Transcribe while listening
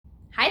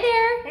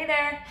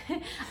there.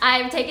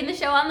 I'm taking the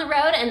show on the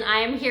road, and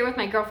I'm here with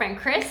my girlfriend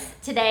Chris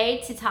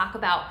today to talk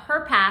about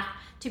her path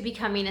to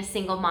becoming a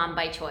single mom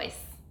by choice.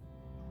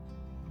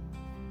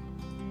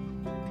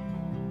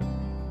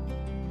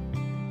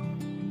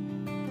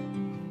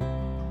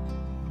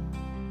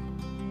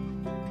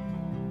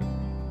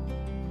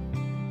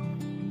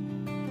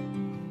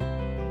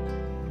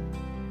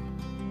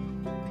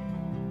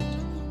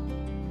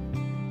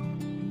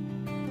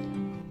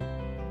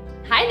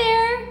 Hi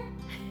there!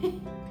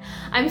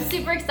 I'm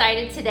super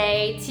excited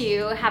today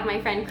to have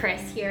my friend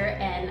Chris here,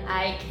 and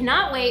I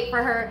cannot wait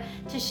for her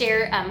to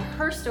share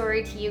her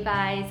story to you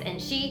guys.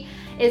 And she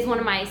is one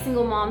of my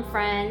single mom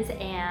friends,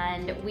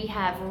 and we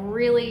have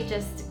really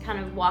just kind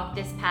of walked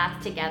this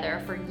path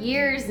together for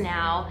years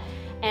now.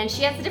 And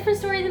she has a different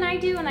story than I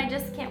do, and I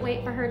just can't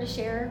wait for her to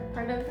share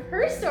part of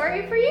her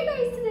story for you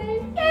guys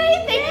today.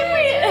 Yay! Thank you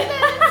for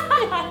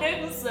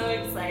doing this! I'm so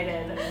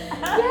excited.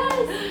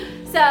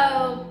 Yes!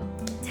 So,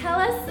 tell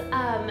us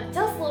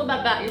a little bit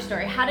about your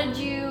story. How did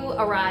you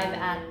arrive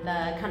at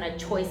the kind of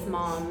choice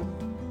mom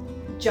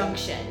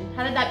junction?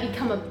 How did that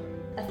become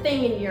a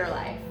thing in your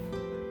life?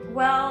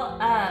 Well,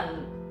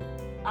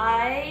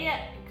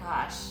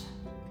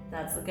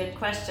 that's a good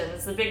question.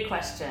 It's a big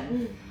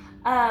question.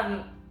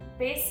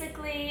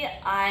 Basically,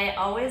 I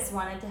always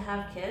wanted to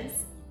have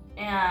kids,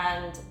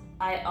 and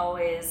I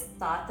always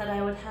thought that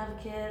I would have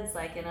kids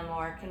like in a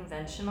more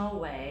conventional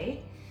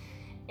way.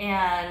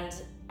 And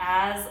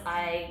as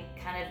I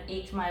kind of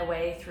eked my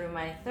way through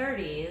my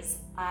 30s,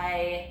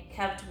 I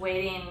kept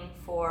waiting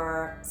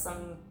for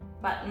some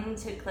button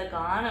to click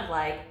on of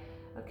like,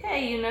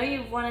 okay, you know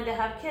you've wanted to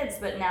have kids,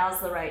 but now's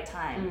the right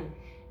time.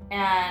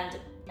 And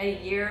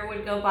a year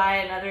would go by,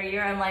 another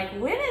year, I'm like,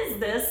 when is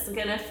this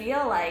gonna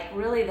feel like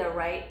really the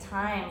right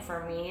time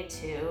for me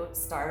to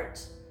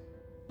start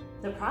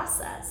the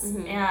process?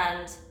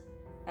 And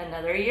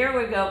another year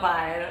would go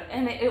by,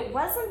 and it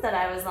wasn't that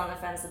I was on the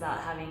fence about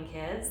having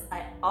kids.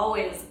 I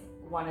always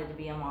wanted to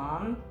be a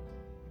mom,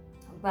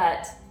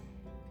 but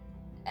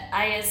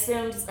I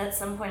assumed at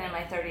some point in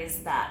my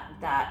 30s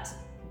that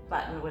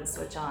button would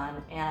switch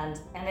on, and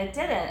it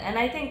didn't. And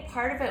I think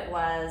part of it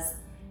was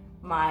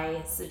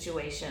my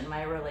situation,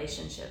 my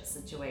relationship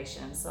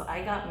situation. So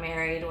I got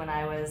married when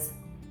I was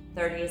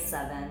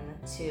 37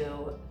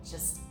 to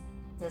just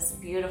this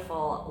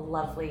beautiful,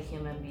 lovely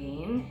human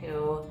being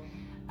who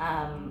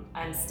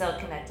I'm still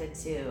connected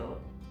to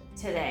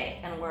today,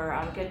 and we're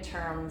on good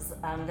terms.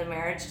 The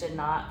marriage did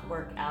not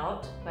work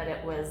out, but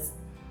it was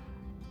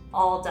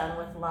all done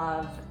with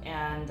love,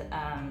 and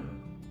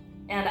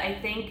I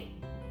think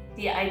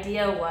the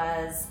idea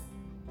was,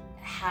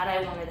 had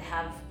I wanted to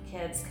have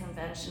kids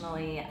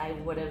conventionally, I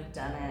would have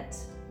done it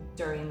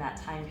during that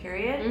time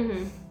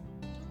period.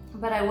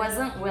 But I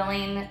wasn't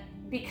willing,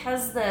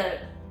 because the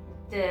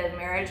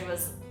marriage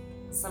was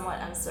somewhat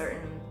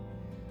uncertain.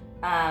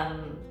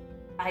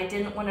 I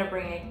didn't want to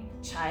bring a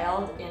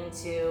child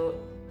into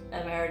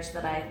a marriage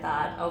that I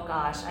thought, oh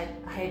gosh, I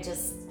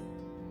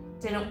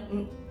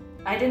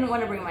didn't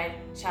want to bring my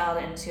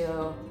child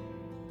into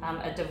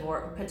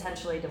a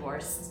potentially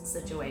divorced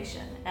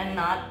situation. And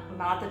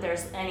not that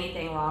there's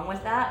anything wrong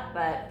with that,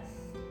 but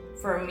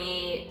for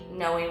me,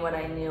 knowing what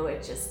I knew,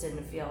 it just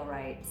didn't feel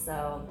right.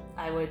 So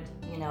I would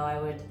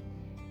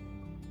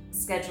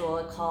schedule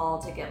a call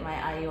to get my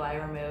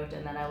IUI removed,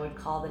 and then I would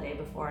call the day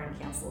before and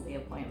cancel the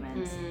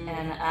appointment.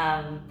 And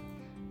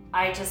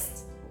I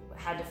just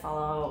had to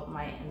follow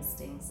my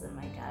instincts and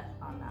my gut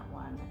on that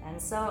one.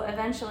 And so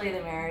eventually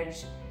the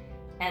marriage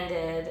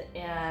ended,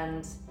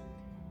 and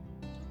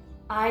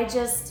I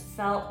just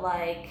felt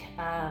like,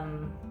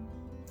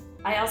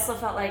 I also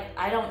felt like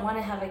I don't want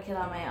to have a kid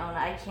on my own.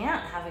 I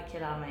can't have a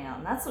kid on my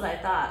own. That's what I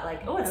thought.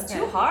 Like, oh, it's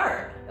too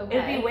hard.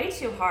 It'd be way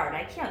too hard.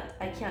 I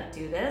can't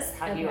do this.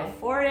 How do you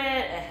afford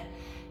it?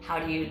 How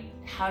do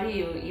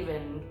you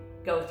even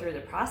go through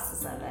the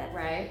process of it?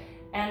 Right.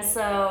 And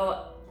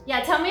so, yeah,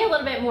 tell me a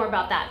little bit more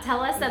about that.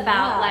 Tell us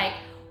about like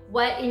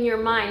what in your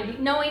mind,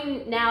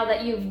 knowing now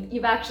that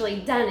you've actually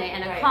done it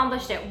and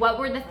accomplished it, what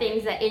were the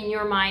things that in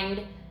your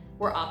mind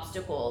were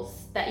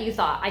obstacles that you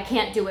thought, I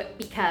can't do it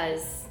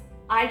because...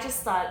 I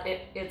just thought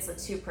it's a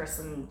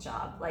two-person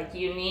job. Like,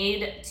 you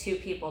need two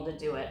people to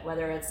do it,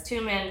 whether it's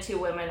two men, two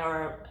women,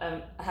 or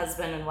a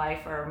husband and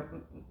wife or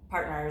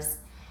partners.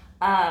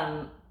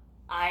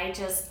 I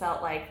just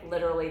felt like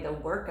literally the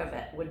work of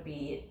it would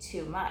be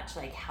too much.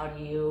 Like, how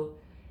do you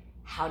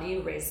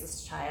raise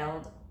this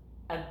child,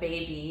 a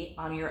baby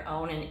on your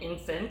own, an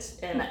infant,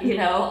 and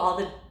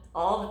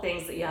all the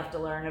things that you have to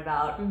learn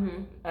about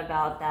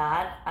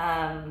that.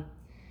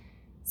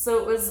 So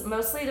it was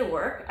mostly to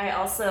work. I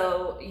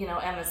also,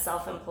 am a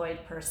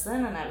self-employed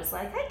person, and I was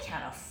like, I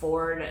can't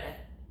afford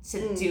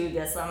to do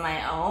this on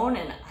my own.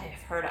 And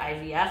I've heard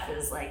IVF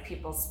is like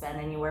people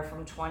spend anywhere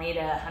from $20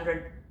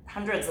 to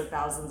hundreds of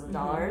thousands of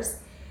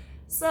dollars.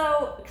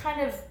 So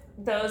kind of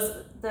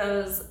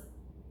those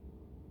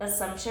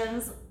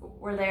assumptions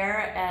were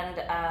there,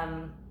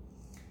 and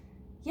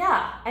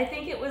Yeah, I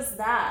think it was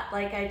that.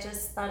 Like, I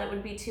just thought it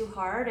would be too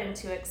hard and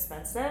too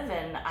expensive.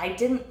 And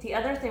the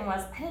other thing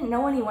was, I didn't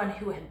know anyone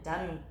who had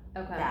done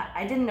that.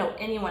 I didn't know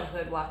anyone who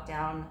had walked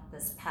down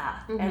this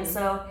path. And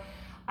so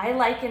I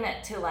liken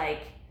it to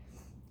like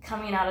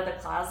coming out of the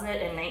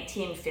closet in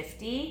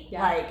 1950.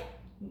 Like,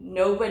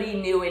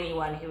 nobody knew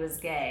anyone who was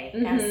gay.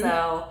 And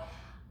so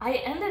I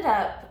ended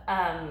up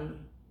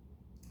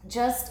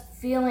just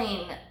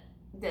feeling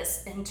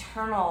this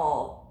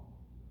internal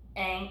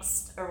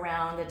angst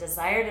around the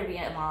desire to be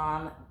a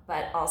mom,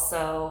 but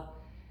also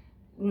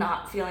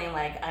not feeling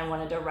like I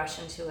wanted to rush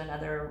into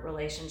another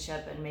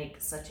relationship and make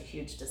such a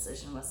huge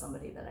decision with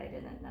somebody that I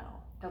didn't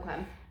know.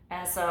 Okay.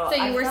 And so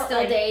you were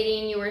still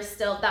dating,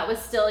 that was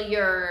still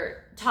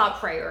your top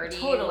priority.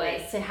 Totally.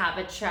 Was to have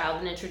a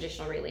child in a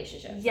traditional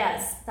relationship.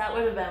 Yes, that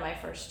would have been my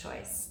first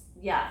choice.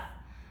 Yeah.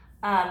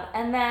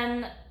 And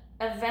then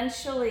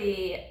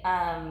eventually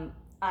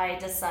I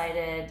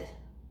decided,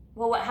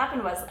 well, what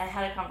happened was I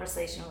had a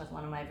conversation with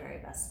one of my very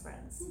best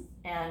friends,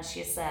 and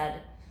she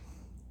said,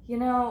 you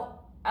know,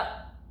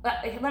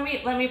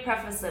 let me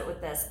preface it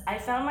with this. I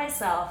found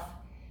myself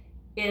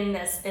in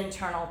this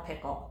internal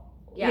pickle.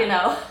 You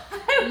know,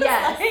 I was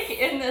like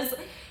in this,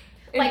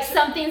 like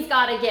something's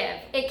got to give.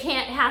 It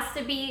has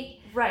to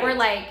be right. We're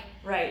like,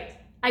 right.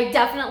 I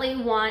definitely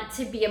want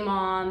to be a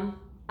mom.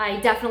 I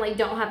definitely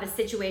don't have a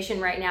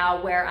situation right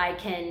now where I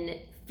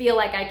can feel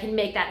like I can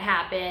make that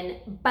happen,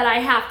 but I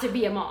have to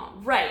be a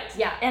mom. Right.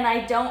 Yeah. And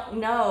I don't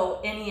know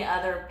any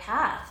other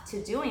path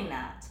to doing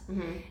that.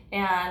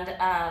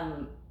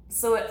 And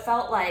so it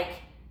felt like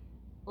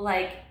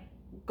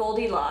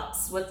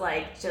Goldilocks with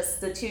like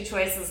just the two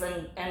choices,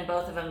 and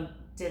both of them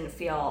didn't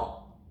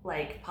feel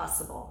like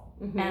possible.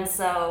 And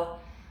so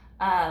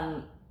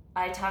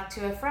I talked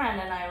to a friend,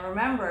 and I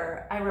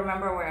remember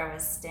where I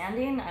was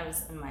standing. I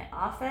was in my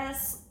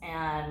office,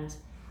 and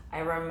I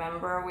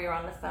remember we were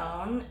on the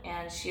phone,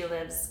 and she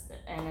lives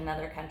in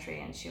another country,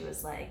 and she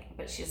was like,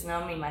 but she's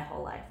known me my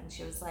whole life, and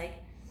she was like,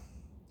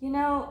 you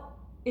know,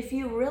 if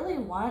you really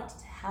want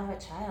to have a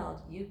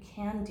child, you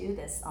can do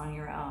this on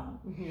your own.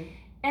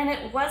 And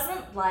it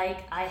wasn't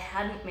like I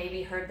hadn't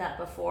maybe heard that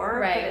before,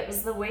 but it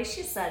was the way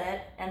she said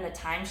it and the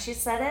time she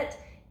said it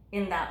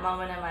in that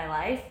moment in my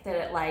life that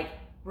it like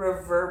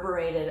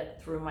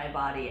reverberated through my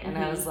body. And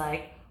I was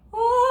like,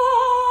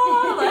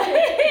 oh,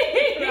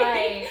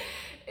 like,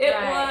 it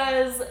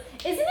was.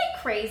 Isn't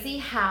it crazy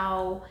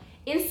how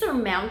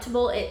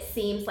insurmountable it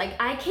seems? Like,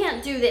 I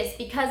can't do this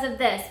because of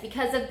this,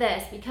 because of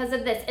this, because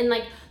of this. And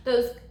like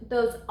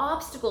those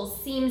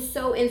obstacles seem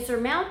so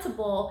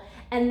insurmountable.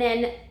 And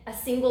then a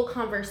single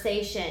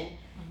conversation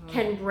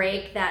can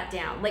break that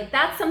down. Like,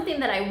 that's something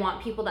that I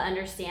want people to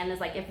understand is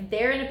like, if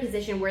they're in a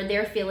position where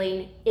they're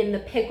feeling in the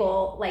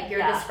pickle, like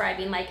you're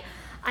describing, like,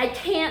 I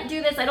can't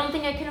do this. I don't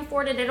think I can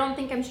afford it. I don't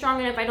think I'm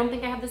strong enough. I don't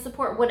think I have the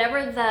support.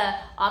 Whatever the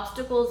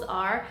obstacles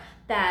are,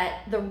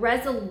 that the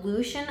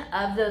resolution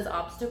of those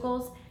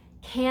obstacles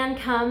can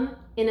come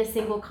in a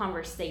single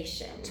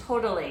conversation.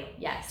 Totally.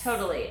 Yes.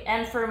 Totally.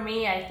 And for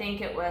me, I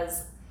think it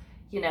was,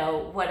 you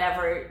know,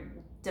 whatever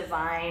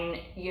divine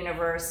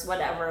universe,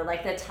 whatever,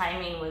 like the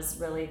timing was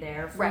really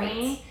there for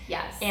me.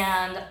 Yes.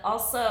 And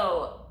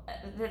also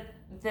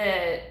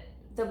the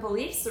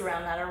beliefs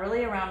around that are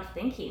really around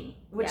thinking,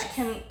 which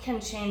can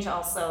change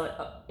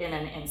also in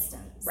an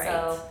instant. Right.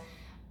 So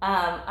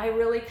I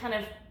really kind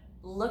of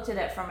looked at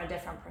it from a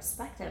different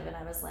perspective, and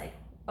I was like,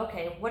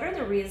 okay,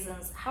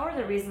 how are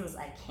the reasons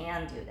I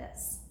can do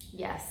this?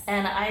 Yes.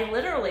 And I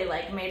literally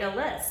like made a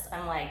list.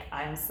 I'm like,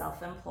 I'm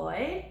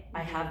self-employed.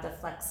 I have the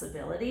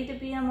flexibility to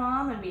be a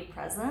mom and be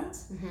present.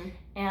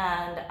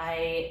 And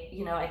I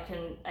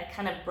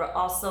kind of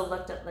also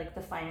looked at like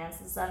the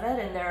finances of it,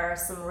 and there are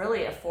some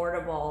really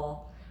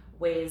affordable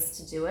ways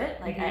to do it.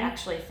 Like I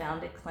actually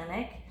found a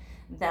clinic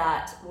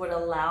that would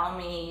allow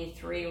me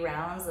 3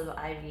 rounds of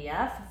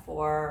IVF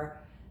for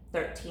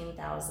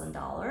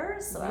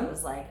 $13,000. So I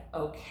was like,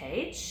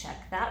 okay,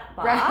 check that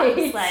box.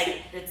 Right.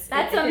 Like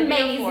that's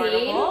amazing.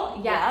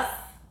 Affordable. Yes.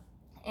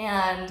 Yep.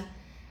 And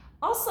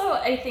also,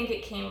 I think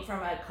it came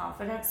from a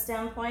confidence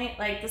standpoint.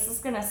 Like, this is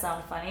gonna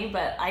sound funny,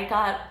 but I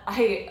got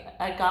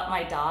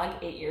my dog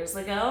 8 years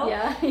ago.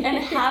 Yeah. And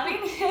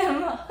having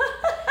him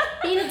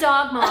being a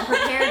dog mom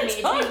prepared me to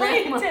be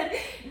real mom.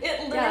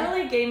 It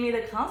literally gave me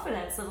the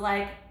confidence of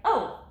like,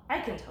 oh, I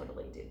can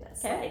totally do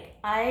this. Okay. Like,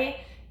 I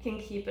can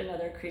keep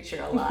another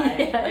creature alive.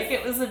 Yes. Like,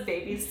 it was a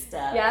baby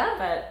step. Yeah.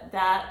 But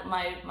that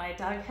my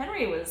dog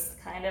Henry was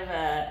kind of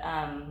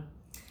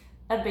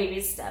a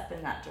baby step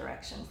in that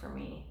direction for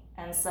me.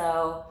 And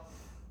so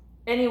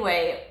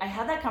anyway, I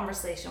had that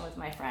conversation with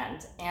my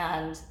friend,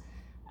 and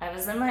I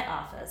was in my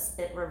office.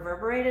 It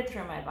reverberated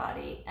through my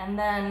body, and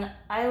then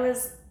I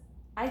was,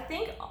 I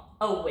think,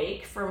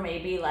 awake for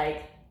maybe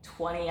like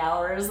 20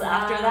 hours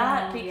after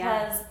that,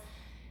 because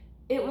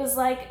it was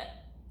like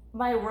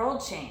my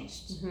world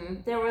changed.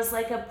 There was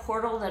like a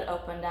portal that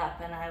opened up,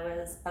 and I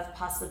was of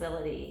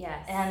possibility.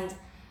 Yes. And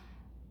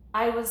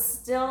I was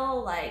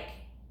still like,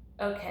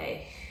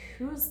 okay,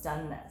 who's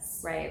done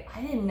this? Right.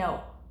 I didn't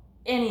know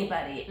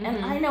anybody.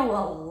 And I know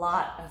a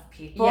lot of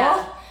people.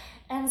 Yeah.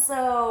 And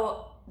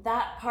so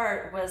that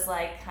part was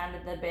like kind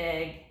of the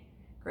big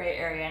gray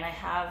area. And I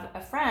have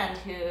a friend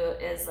who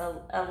is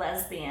a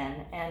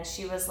lesbian, and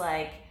she was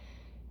like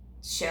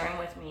sharing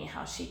with me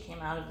how she came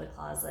out of the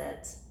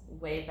closet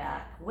way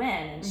back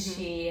when. And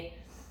she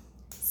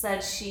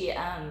said she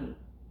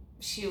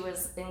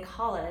was in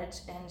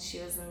college, and she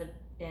was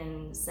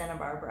in Santa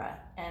Barbara,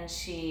 and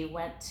she's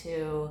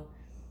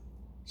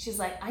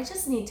like, I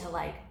just need to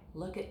like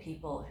look at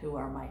people who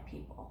are my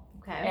people.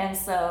 Okay. And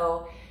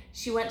so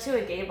she went to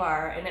a gay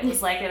bar, and it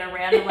was like at a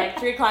random like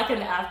 3:00 in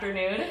the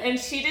afternoon, and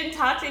she didn't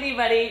talk to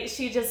anybody.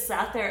 She just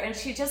sat there, and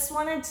she just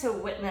wanted to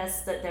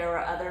witness that there were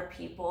other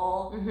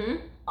people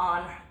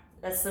on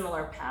a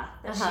similar path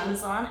that she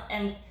was on.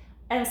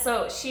 And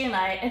so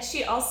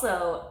she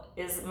also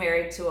is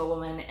married to a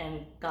woman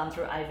and gone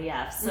through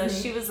IVF. So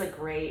she was a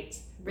great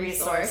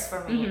resource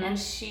for me. And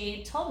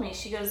she told me,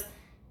 she goes,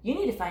 you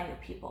need to find your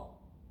people.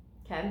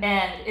 Okay.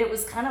 And it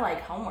was kind of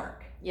like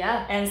homework.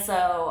 Yeah. And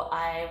so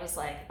I was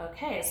like,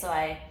 okay. So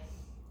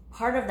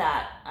part of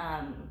that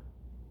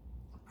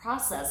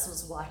process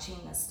was watching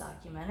this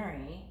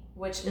documentary,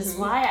 which is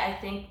why I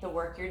think the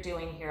work you're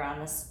doing here on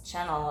this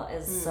channel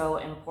is so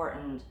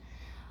important.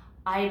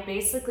 I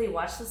basically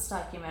watched this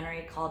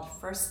documentary called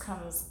First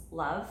Comes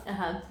Love.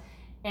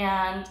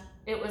 And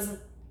it was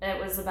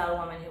about a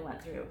woman who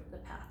went through the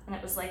path. And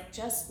it was like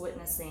just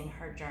witnessing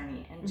her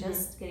journey and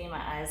just getting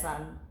my eyes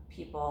on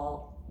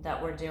people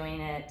that were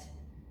doing it,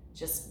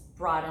 just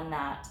broadened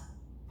that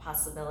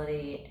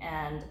possibility.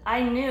 And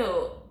I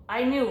knew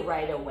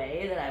right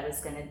away that I was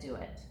going to do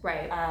it.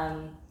 Right.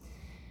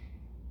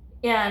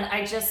 And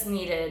I just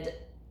needed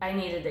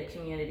the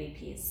community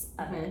piece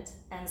of it.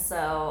 And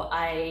so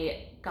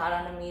I got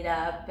on a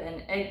meetup,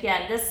 and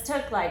again, this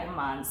took like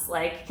months,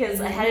 like, cause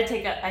I had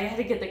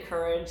to get the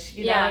courage,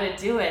 you know, to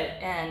do it.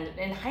 And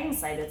in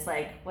hindsight, it's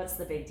like, what's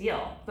the big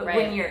deal? But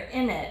when you're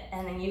in it,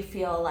 and then you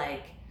feel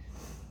like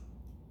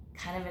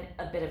kind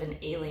of a bit of an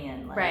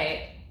alien,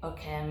 like,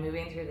 okay, I'm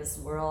moving through this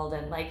world.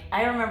 And like,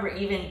 I remember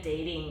even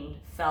dating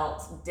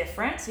felt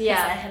different. Because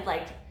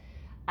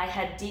I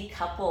had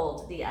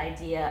decoupled the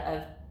idea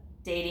of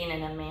dating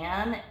in a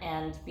man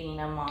and being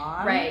a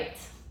mom. Right.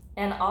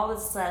 And all of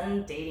a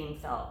sudden, dating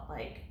felt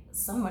like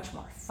so much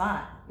more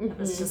fun. It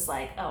was just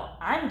like, oh,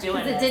 I'm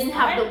doing this. Because it didn't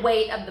have the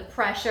weight of the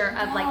pressure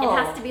of like, it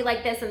has to be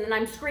like this, and then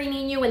I'm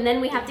screening you, and then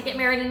we have to get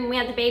married, and we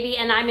have the baby,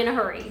 and I'm in a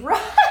hurry.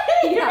 Right.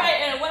 You're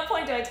right. And at what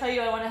point do I tell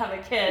you I want to have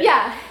a kid?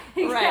 Yeah,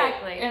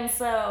 exactly. Right. And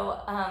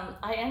so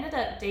I ended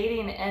up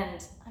dating,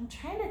 and I'm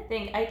trying to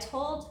think. I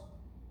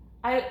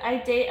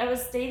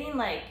was dating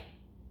like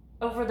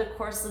over the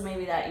course of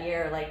maybe that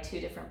year, like 2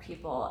 different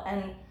people.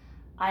 And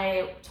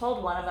I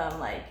told one of them,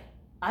 like,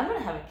 I'm going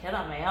to have a kid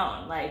on my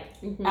own, like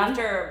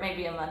after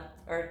maybe a month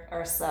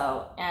or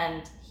so.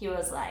 And he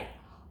was like,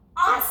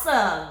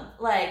 awesome,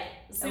 like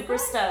super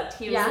stoked.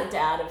 He was a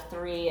dad of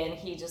 3, and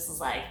he just was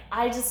like,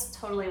 I just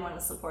totally want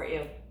to support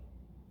you.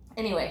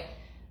 Anyway,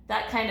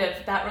 that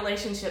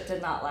relationship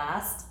did not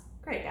last.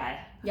 Great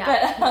guy.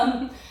 Yeah.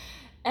 But,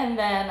 and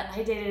then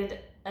I dated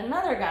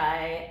another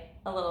guy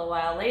a little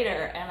while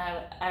later, and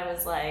I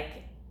was like,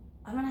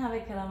 I'm going to have a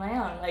kid on my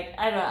own. Like,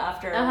 I don't know,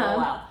 after a little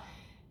while.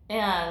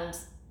 And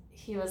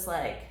he was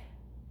like,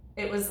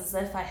 it was as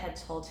if I had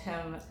told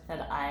him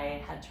that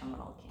I had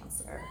terminal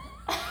cancer.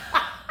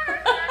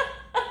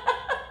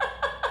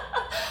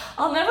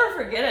 I'll never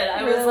forget it.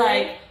 I was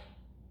like,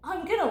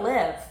 I'm gonna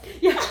live.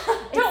 Yeah,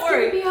 don't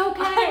worry, it's gonna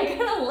be okay. I'm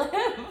gonna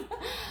live.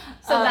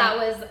 So that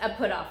was a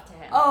put off to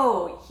him.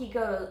 Oh,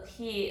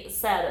 he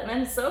said, and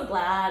I'm so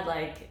glad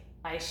like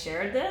I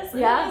shared this.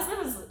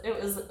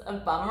 It was a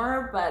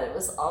bummer, but it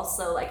was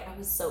also like I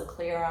was so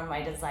clear on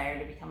my desire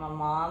to become a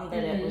mom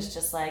that it was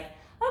just like,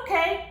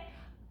 okay,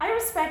 I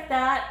respect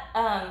that.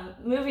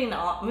 Moving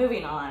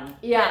on.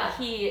 Yeah.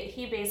 But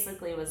he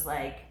basically was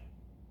like,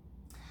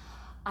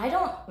 he's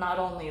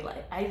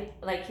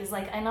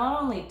like, I not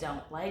only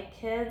don't like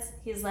kids,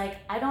 he's like,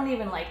 I don't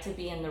even like to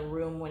be in the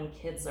room when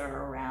kids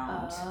are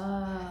around.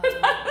 Oh.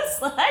 And I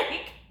was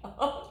like,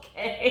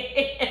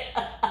 okay.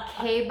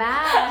 Okay,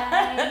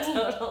 bye.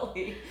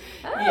 Totally.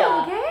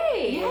 Oh,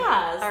 okay.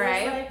 Yeah. So all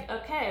right. I was like,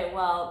 okay,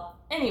 well,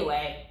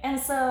 anyway. And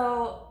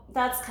so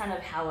that's kind of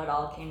how it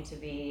all came to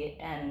be.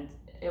 And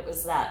it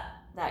was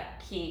that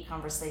key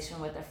conversation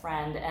with a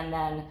friend, and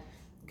then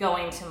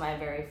going to my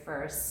very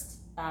first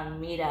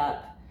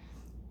meetup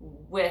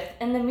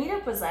and the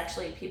meetup was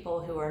actually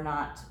people who are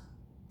not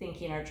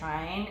thinking or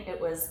trying. It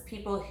was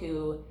people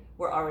who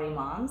were already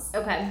moms.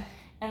 Okay.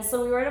 And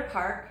so we were at a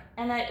park,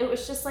 and it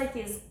was just like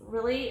these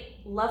really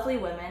lovely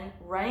women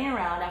running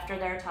around after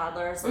their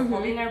toddlers or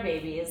holding their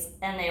babies,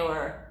 and they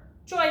were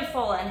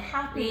joyful and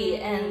happy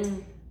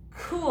and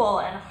cool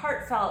and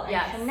heartfelt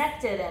and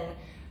connected and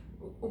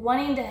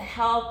wanting to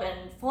help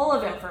and full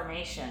of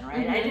information,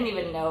 right? I didn't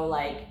even know,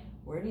 like,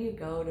 where do you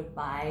go to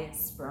buy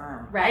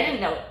sperm? Right. I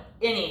didn't know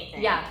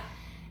anything. Yeah.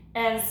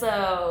 And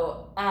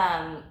so,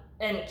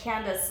 and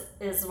Candace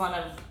is one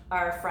of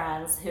our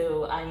friends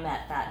who I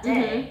met that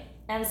day.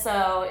 And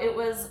so it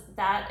was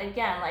that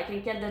again,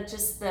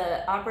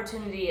 the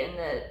opportunity and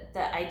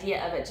the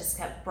idea of it just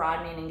kept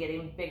broadening and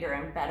getting bigger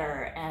and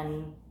better.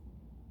 And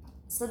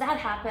so that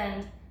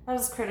happened. That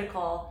was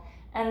critical.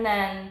 And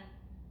then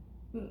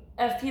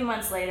a few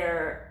months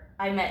later,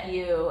 I met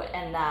you,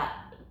 and that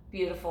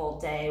beautiful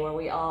day where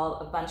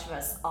a bunch of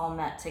us all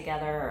met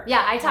together.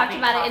 Yeah, I talked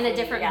about it in a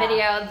different yeah.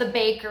 video, the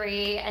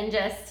bakery, and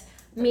just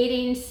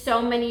meeting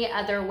so many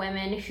other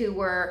women who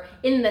were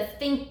in the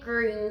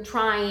thinking,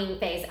 trying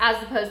phase,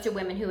 as opposed to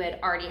women who had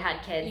already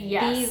had kids.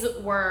 Yes.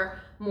 These were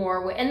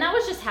more, and that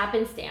was just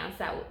happenstance.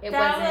 That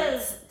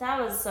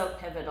was so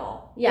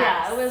pivotal. Yes.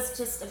 Yeah, it was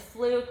just a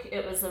fluke.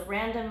 It was a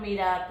random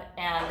meetup,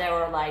 and there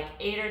were like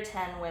 8 or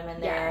 10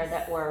 women there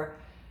that were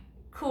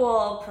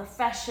cool,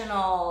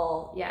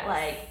 professional,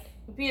 like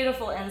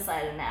beautiful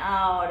inside and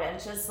out,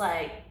 and just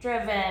like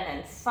driven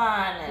and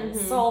fun and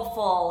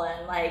soulful,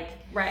 and like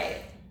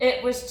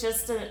it was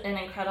just an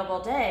incredible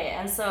day.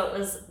 And so it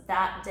was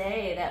that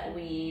day that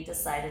we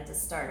decided to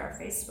start our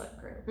Facebook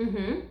group.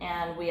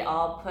 And we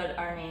all put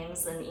our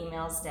names and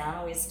emails down,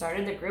 and we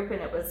started the group,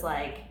 and it was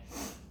like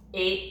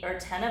 8 or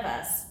 10 of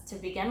us to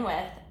begin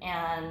with.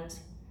 And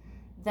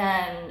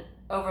then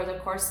over the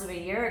course of a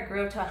year, it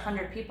grew up to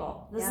 100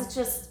 people. This is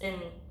just in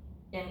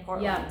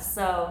Portland.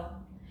 So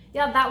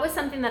yeah, that was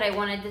something that I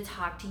wanted to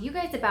talk to you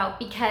guys about,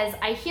 because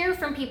I hear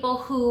from people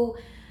who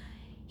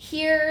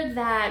hear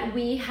that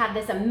we had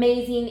this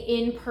amazing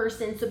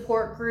in-person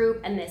support group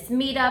and this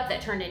meetup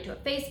that turned into a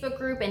Facebook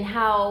group, and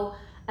how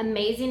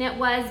amazing it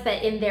was,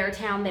 but in their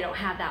town they don't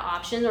have that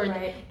option, or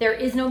there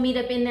is no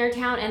meetup in their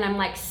town. And I'm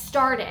like,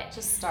 start it.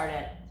 Just start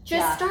it.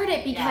 Start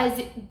it,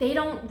 because they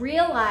don't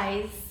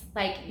realize,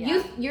 like,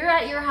 you're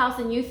at your house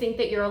and you think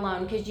that you're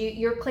alone because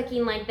you're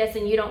clicking like this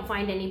and you don't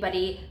find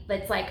anybody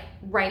that's like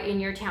right in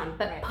your town.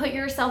 But put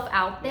yourself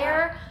out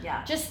there.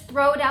 Just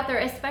throw it out there,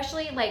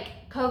 especially like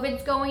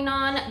COVID's going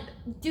on.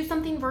 Do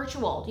something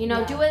virtual.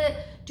 Do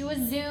a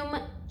Zoom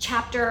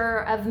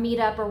chapter of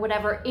meetup or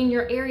whatever in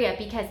your area,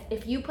 because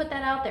if you put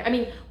that out there, I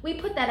mean, we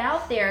put that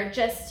out there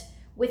just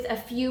with a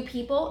few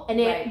people, and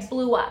it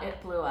blew up. It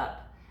blew up.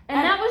 And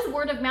that was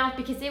word of mouth,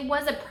 because it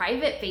was a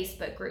private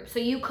Facebook group, so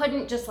you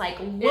couldn't just like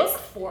look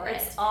for it.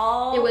 It's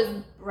all it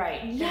was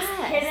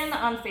It's hidden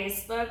on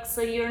Facebook,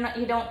 so you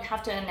don't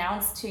have to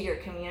announce to your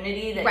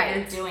community that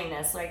you're doing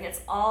this. Like,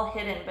 it's all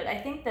hidden. But I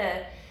think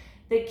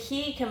the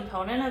key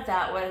component of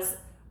that was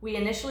we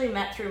initially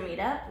met through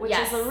Meetup, which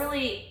is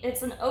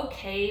it's an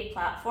okay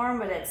platform,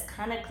 but it's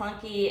kind of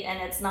clunky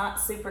and it's not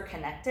super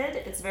connected.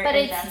 It's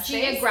very it's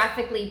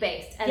geographically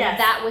based, and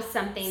that was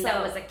something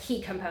that was a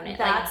key component.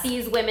 Like,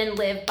 these women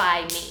live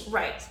by me.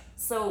 Right.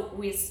 So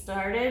we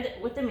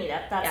started with the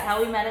Meetup. That's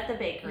how we met at the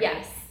bakery.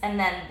 Yes. And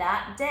then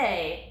that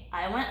day,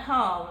 I went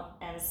home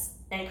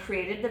and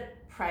created the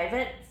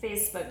private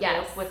Facebook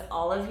group with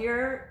all of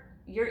your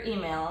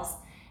emails.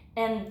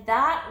 And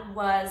that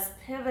was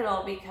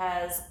pivotal,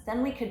 because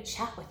then we could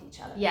chat with each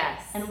other. Yes.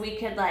 And we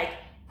could like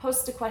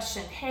post a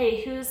question.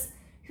 Hey,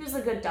 who's a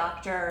good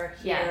doctor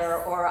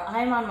here? Or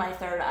I'm on my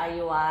 3rd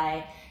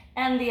IUI.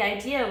 And the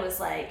idea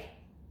was like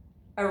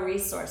a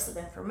resource of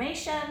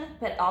information,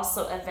 but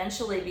also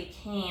eventually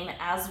became,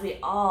 as we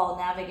all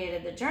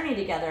navigated the journey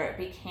together, it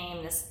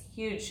became this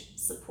huge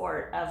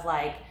support of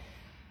like,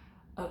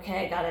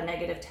 okay, I got a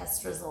negative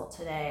test result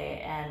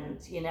today, and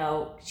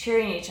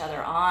cheering each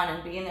other on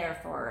and being there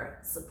for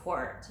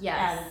support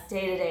and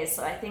day to day.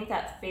 So I think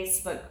that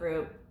Facebook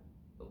group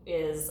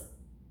is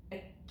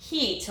a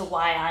key to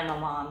why I'm a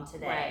mom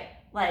today.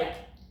 Like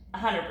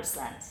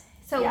 100%.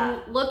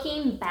 So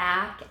looking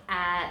back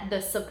at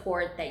the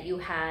support that you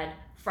had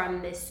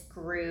from this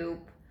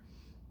group,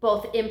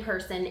 both in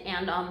person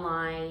and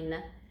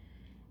online,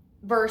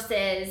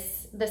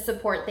 versus the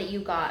support that you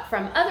got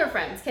from other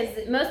friends,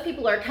 because most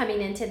people are coming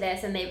into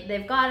this and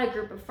they've got a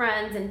group of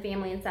friends and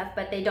family and stuff,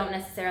 but they don't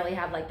necessarily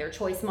have like their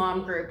choice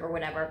mom group or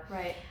whatever.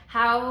 Right.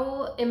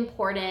 How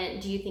important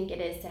do you think it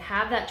is to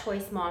have that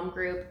choice mom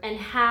group, and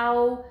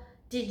how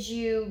did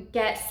you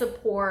get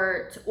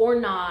support or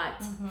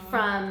not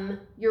from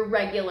your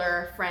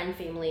regular friend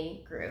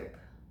family group?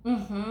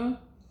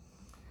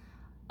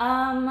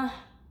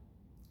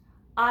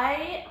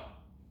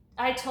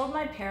 I told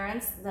my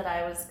parents that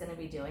I was going to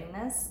be doing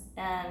this,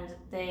 and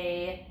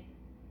they,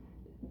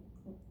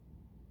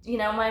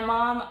 my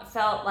mom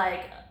felt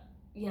like,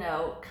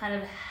 kind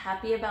of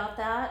happy about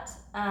that.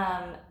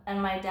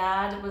 And my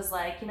dad was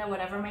like,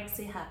 whatever makes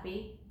you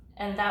happy.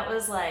 And that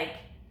was like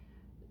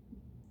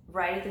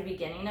right at the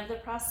beginning of the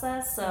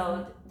process.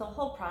 So the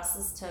whole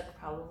process took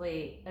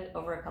probably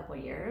over a couple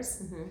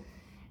years.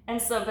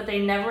 And so, but they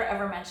never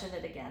ever mentioned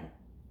it again.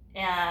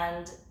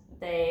 And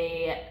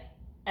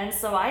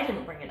so I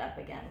didn't bring it up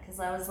again, because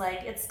I was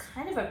like, it's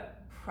kind of a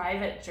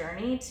private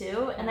journey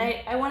too. And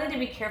I wanted to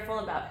be careful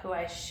about who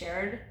I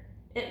shared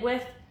it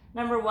with.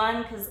 Number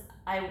one, because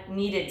I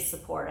needed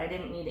support. I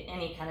didn't need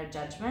any kind of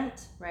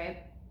judgment. Right.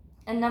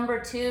 And number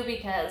two,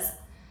 because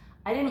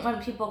I didn't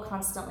want people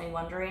constantly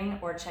wondering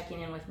or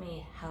checking in with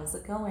me, how's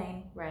it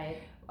going?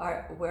 Right.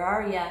 where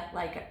are you?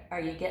 Like, are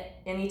you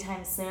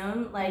anytime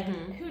soon? Like,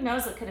 who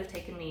knows? It could have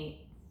taken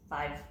me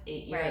 5-8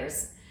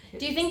 years. Right.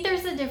 Do you think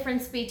there's a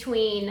difference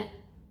between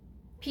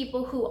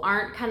people who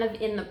aren't kind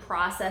of in the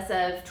process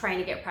of trying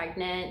to get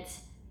pregnant,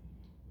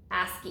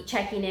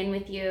 checking in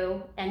with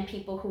you, and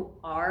people who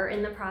are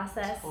in the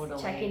process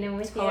checking in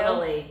with you?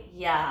 Totally,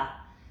 yeah.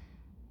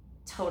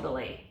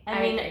 Totally.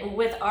 I mean, agree.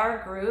 with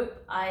our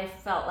group, I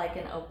felt like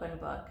an open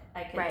book.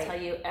 I could tell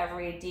you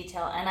every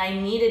detail, and I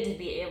needed to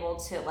be able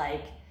to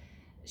like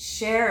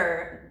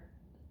share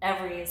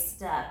every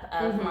step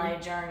of my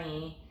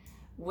journey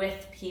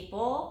with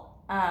people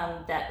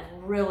that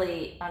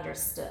really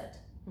understood.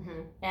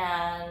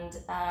 And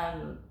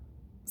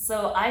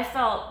so I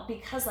felt,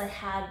 because I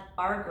had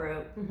our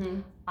group,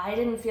 I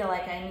didn't feel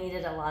like I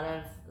needed a lot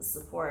of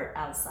support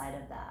outside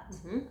of that.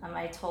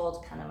 I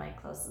told kind of my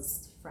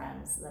closest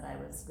friends that I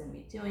was going to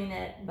be doing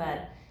it,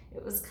 but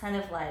it was kind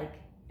of like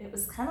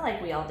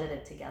we all did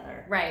it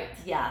together. Right.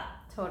 Yeah.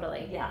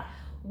 Totally. Yeah.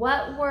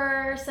 What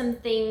were some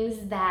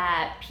things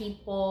that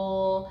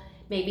people,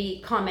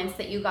 maybe comments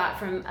that you got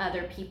from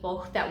other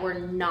people that were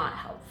not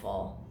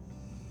helpful?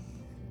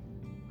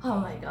 Oh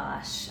my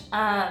gosh.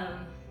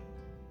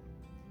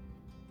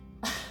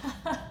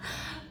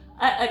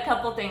 A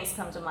couple things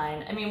come to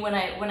mind. I mean, when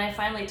I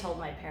finally told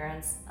my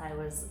parents I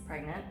was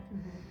pregnant,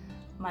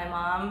 my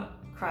mom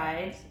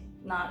cried,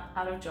 not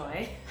out of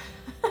joy,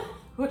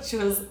 which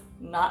was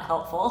not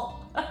helpful.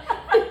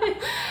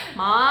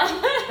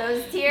 Mom,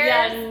 those tears?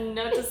 Yeah,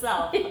 note to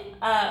self.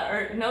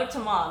 Or note to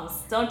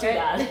moms, don't do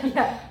that.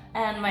 Yeah.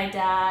 And my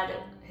dad,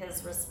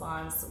 his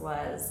response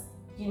was,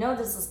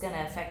 this is going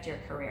to affect your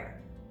career.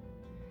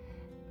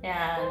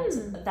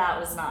 And that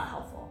was not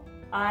helpful.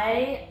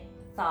 I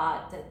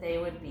thought that they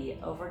would be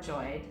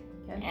overjoyed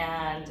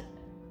and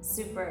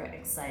super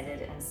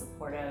excited and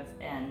supportive,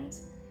 and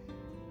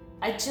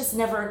it just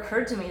never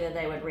occurred to me that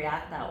they would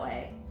react that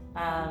way.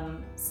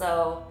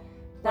 So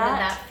what did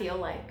that feel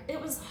like? It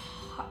was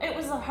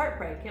a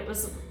heartbreak. It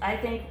was, I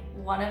think,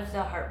 one of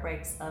the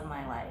heartbreaks of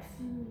my life.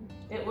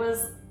 It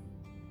was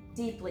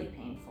deeply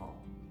painful,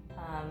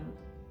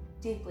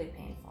 deeply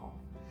painful.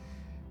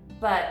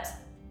 But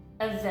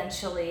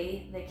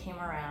eventually they came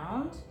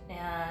around,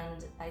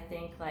 and I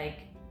think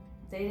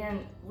we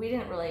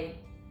didn't really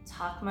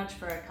talk much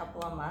for a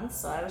couple of months,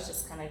 so I was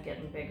just kind of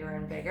getting bigger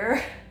and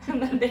bigger.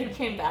 And then they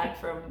came back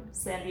from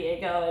San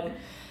Diego, and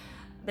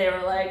they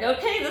were like,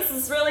 okay, this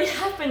is really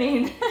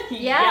happening.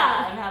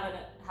 Yeah, I'm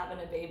having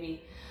a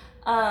baby.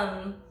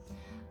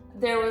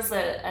 There was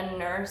a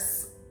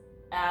nurse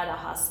at a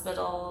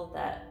hospital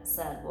that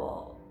said,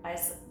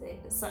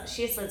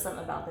 she said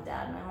something about the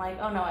dad, and I'm like,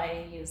 oh no,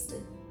 I used a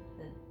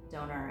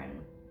donor.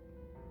 And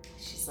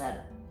she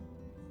said,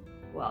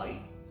 well,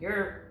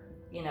 your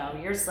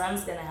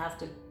son's gonna have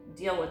to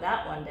deal with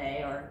that one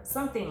day, or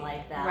something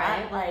like that.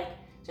 Right. Like,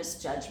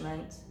 just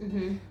judgment.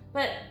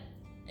 But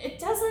it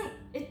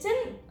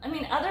didn't, I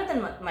mean, other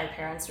than my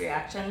parents'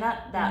 reaction,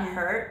 that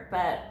hurt,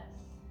 but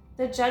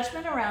the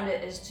judgment around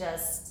it is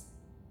just,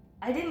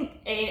 I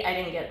didn't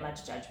get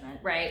much judgment.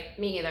 Right,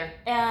 me either.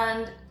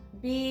 And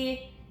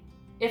B,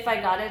 if I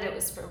got it, it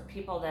was from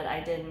people that I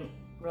didn't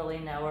really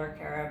know or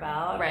care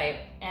about. Right.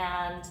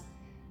 And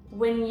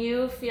when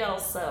you feel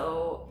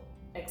so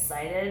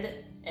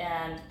excited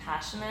and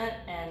passionate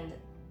and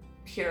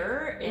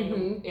pure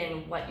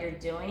in what you're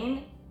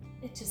doing,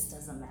 it just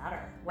doesn't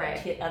matter what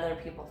other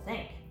people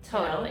think.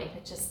 Totally.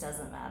 It just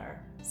doesn't matter.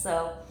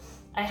 So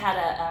I had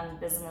a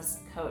business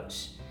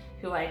coach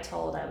who I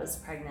told I was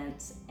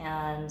pregnant,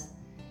 and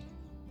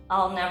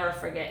I'll never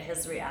forget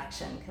his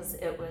reaction, because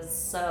it was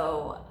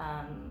so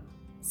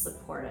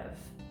supportive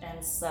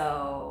and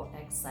so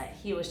excited.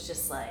 He was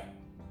just like,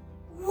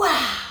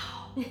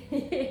 wow.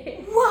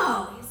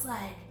 Whoa. He's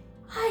like,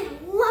 I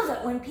love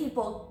it when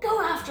people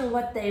go after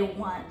what they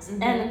want.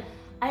 And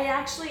I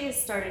actually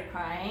started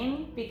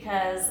crying,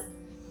 because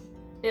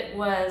it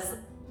was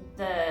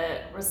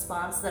the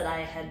response that I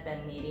had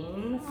been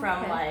needing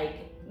from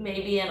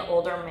maybe an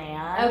older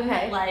man.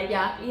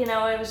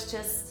 It was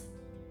just,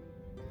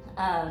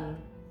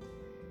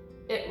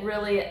 it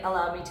really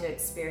allowed me to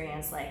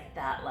experience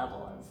that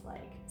level of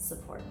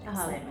support and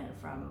excitement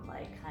from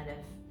kind of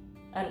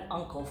an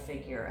uncle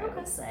figure, I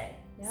would say.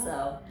 Yeah.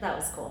 So that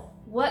was cool.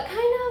 What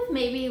kind of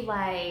maybe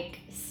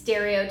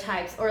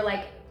stereotypes, or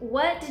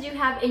what did you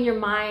have in your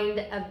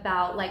mind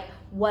about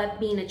what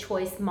being a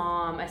choice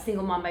mom, a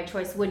single mom by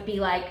choice, would be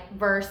like,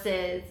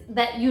 versus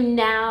that you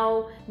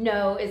now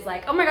know is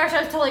oh my gosh,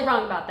 I was totally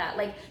wrong about that?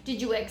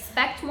 Did you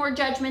expect more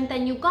judgment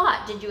than you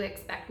got? Did you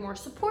expect more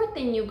support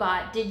than you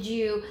got? Did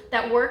you,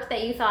 that work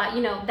that you thought,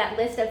 that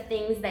list of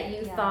things that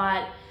you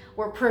thought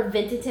were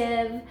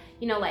preventative,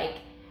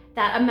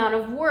 that amount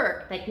of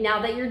work,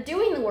 now that you're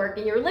doing the work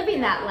and you're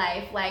living that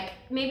life,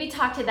 maybe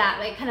talk to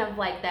that,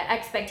 the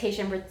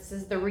expectation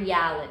versus the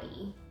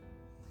reality.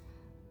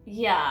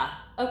 Yeah.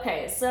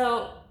 Okay.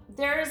 So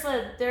there's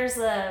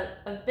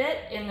a bit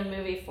in the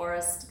movie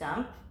Forrest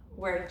Gump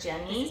where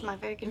Jenny, This is my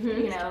very good Mhm.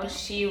 friend. you know,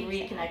 she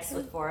reconnects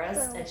with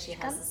Forrest and she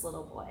has this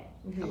little boy.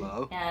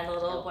 Hello. And the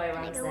little boy Can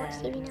I runs go watch in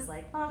TV and now? is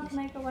like, Mom, can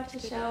I go watch a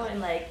show?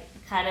 And like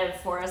kind of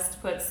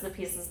Forrest puts the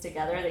pieces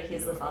together that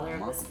he's the father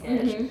of this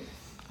kid. Mhm.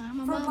 I'm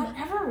a For mama.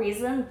 whatever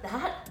reason,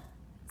 that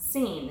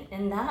scene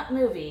in that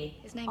movie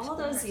His name's all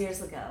those Forrest.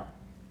 years ago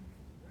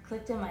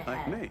clicked in my Like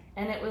head. me.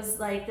 And it was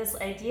like this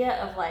idea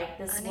of like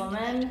this I named him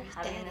woman after his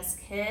having daddy. this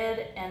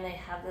kid and they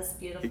have this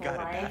beautiful got a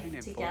daddy life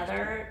named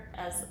together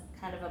as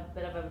kind of a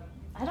bit of a,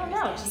 I don't His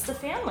know, daddy. just a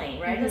family,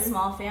 right? A Mhm.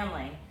 small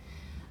family.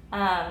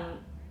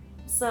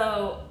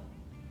 So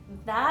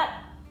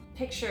that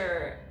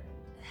picture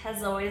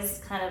has always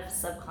kind of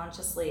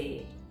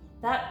subconsciously,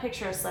 that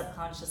picture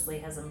subconsciously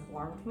has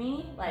informed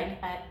me,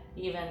 like I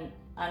even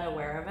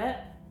unaware of it.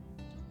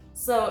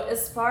 So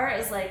as far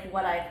as like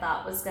what I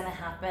thought was gonna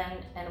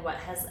happen and what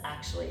has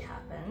actually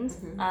happened,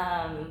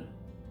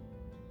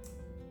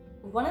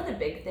 one of the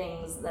big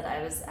things that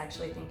I was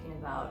actually thinking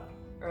about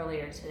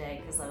earlier today,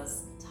 because I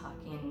was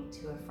talking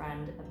to a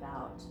friend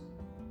about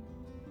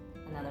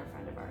another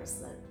friend of ours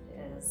that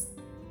is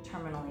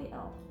terminally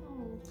ill.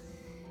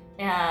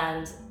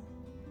 And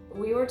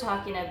we were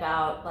talking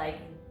about like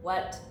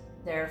what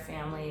their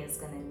family is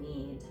going to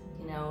need,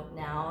 you know,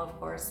 now of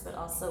course, but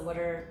also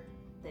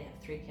they have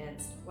 3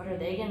 kids, what are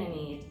they going to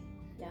need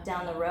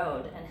down the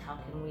road, and how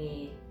can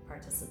we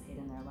participate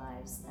in their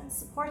lives and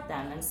support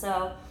them? And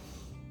so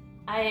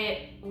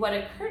what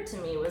occurred to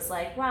me was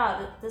like,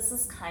 wow, this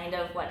is kind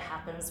of what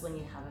happens when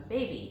you have a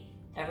baby.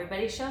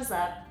 Everybody shows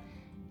up,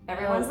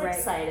 everyone's right.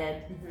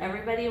 excited, Mhm.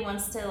 everybody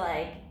wants to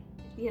like,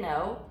 you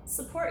know,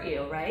 support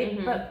you, right?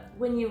 Mhm. But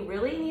when you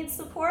really need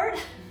support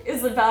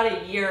is about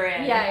a year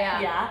in.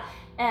 Yeah.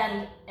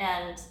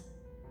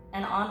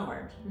 And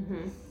onward.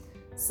 Mhm.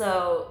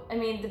 So, I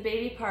mean, the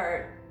baby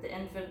part, the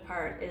infant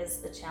part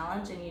is a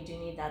challenge and you do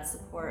need that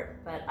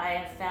support. But I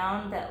have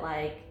found that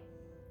like,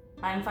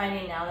 I'm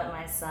finding now that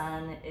my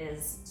son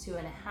is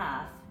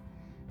 2.5,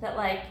 that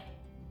like,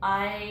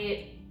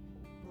 I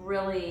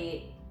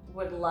really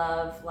would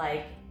love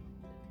like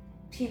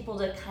people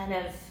to kind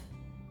of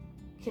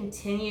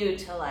continue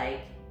to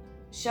like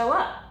show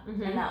up in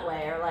Mhm. that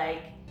way, or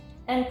like,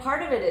 and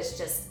part of it is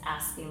just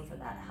asking for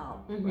that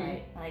help, Mhm.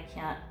 right?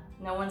 And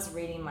no one's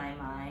reading my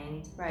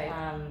mind. Right.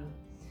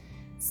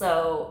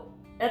 So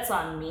it's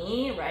on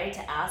me, right,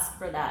 to ask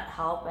for that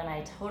help, and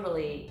I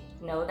totally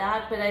know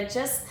that, but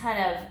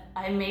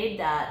I made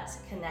that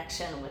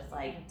connection with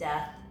like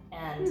death,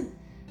 and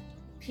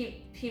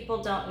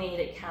people don't need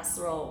a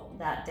casserole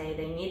that day,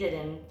 they need it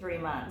in 3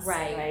 months,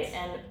 Right.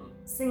 And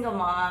single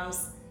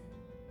moms,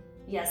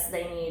 yes,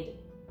 they need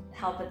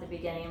help at the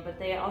beginning, but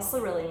they also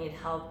really need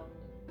help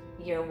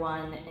year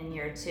 1 and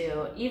year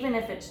 2, even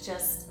if it's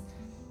just,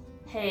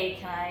 hey,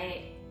 can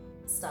I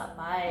stop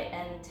by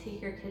and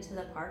take your kid to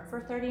the park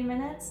for 30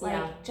 minutes? Like,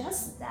 Yeah.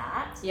 just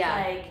that. Yeah.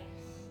 Like,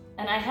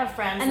 and I have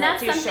friends And that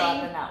that's do show up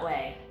something- in that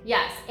way.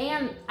 Yes,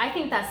 and I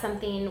think that's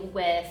something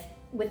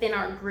within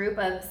our group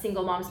of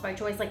single moms by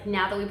choice, like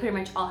now that we pretty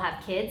much all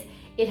have kids,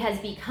 it has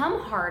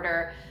become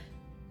harder.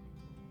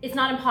 It's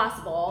not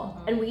impossible,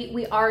 and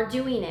we are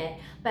doing it,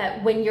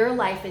 but when your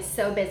life is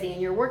so busy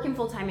and you're working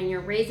full time and you're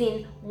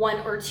raising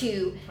 1 or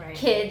 2 Right.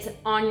 kids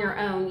on your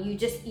own,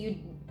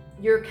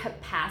 your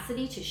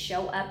capacity to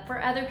show up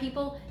for other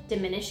people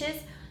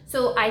diminishes.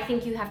 So I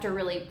think you have to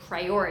really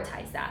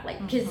prioritize that, like,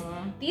 because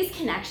these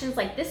connections,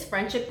 like this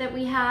friendship that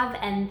we have,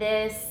 and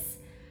this,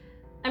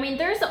 I mean,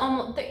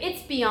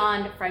 it's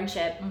beyond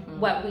friendship,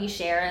 what we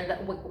share,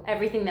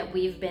 everything that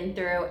we've been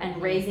through,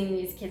 and raising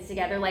these kids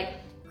together. Like,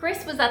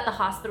 Chris was at the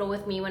hospital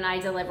with me when I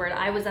delivered.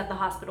 I was at the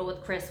hospital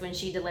with Chris when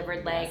she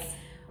delivered. Like, Yes.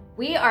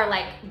 we are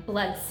like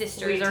blood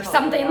sisters We or totally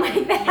something are.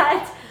 like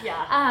that.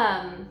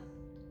 Yeah.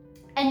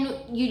 And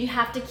you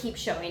have to keep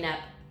showing up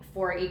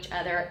for each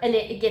other, and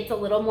it gets a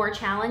little more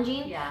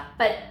challenging, Yeah.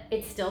 but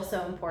it's still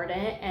so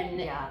important, and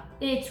Yeah.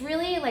 it's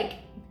really like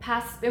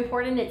past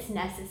important, it's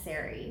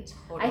necessary.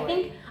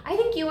 Totally. I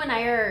think you and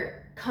I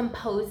are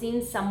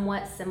composing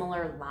somewhat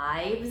similar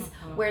lives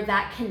where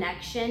that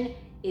connection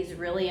is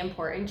really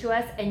important to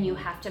us, and you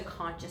have to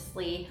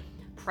consciously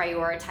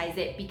prioritize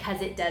it,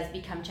 because it does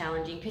become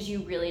challenging, because you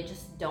really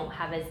just don't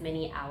have as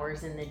many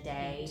hours in the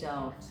day.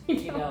 Don't.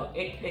 You know,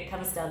 it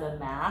comes down to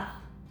math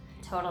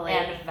Totally.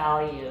 and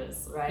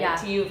values, right?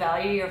 Yeah. Do you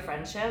value your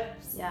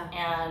friendships? Yeah.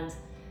 And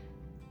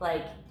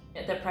like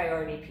the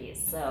priority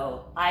piece.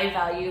 So I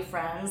value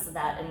friends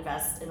that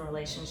invest in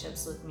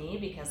relationships with me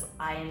because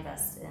I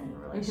invest in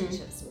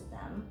relationships with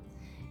them.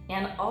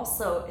 And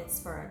also it's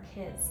for our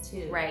kids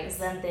too. Right. Because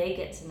then they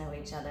get to know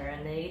each other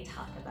and they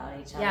talk about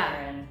each other, Yeah.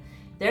 and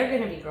they're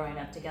going to be growing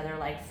up together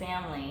like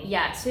family.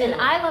 Yes, too. and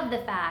I love the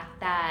fact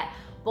that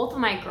both of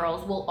my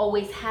girls will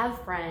always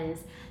have friends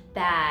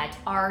that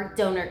are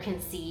donor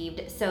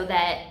conceived, so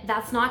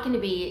that's not going to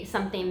be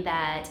something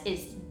that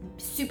is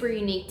super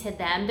unique to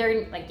them.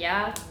 They're like,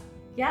 yeah,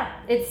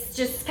 it's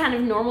just kind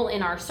of normal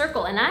in our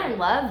circle, and I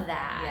love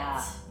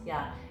that.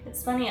 Yeah.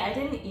 It's funny, I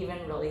didn't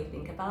even really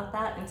think about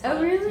that until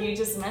Oh, really? you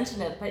just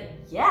mentioned it, but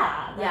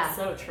yeah, that's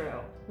Yeah. so true.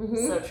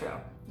 Mhm. So true.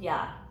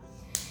 Yeah.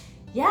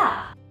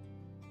 Yeah,